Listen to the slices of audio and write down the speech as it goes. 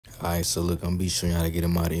Alright, so look, I'm gonna be showing you how to get a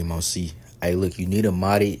modded MLC. Hey, look, you need a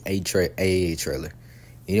modded AA trailer.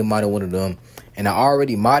 You need a modded one of them. And I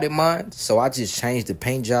already modded mine, so I just changed the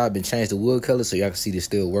paint job and changed the wood color so y'all can see this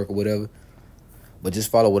still work or whatever. But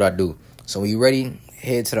just follow what I do. So when you ready,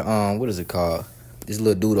 head to the what is it called? This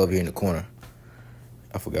little dude over here in the corner.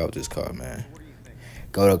 I forgot what this called, man.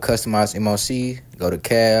 Go to customize MLC, go to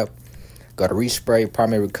cab, go to respray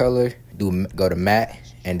primary color, go to matte,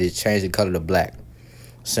 and just change the color to black.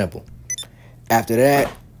 Simple. After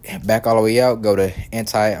that, back all the way out, go to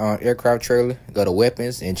anti-aircraft trailer, go to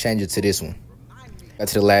weapons, and change it to this one. Go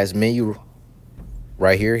to the last menu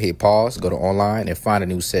right here, hit pause, go to online, and find a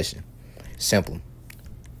new session. Simple.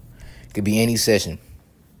 It could be any session.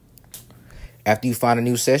 After you find a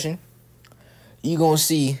new session, you're going to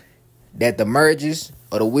see that the merges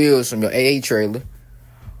or the wheels from your AA trailer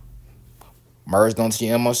merged onto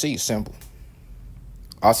your MLC. Simple.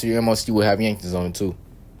 Also, your MLC will have Yankees on it too.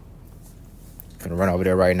 I'm gonna run over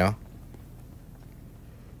there right now.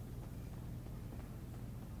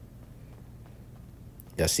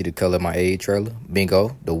 Y'all see the color of my AA trailer?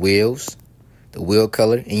 Bingo. The wheels, the wheel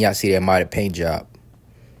color, and y'all see that modded paint job.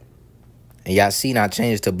 And y'all see now I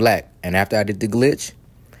changed to black. And after I did the glitch,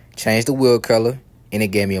 changed the wheel color, and it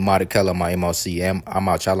gave me a modded color on my MLC. I'm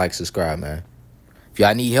out. Y'all like, subscribe, man. If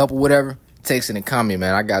y'all need help or whatever, text in the comment,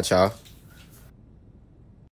 man. I got y'all.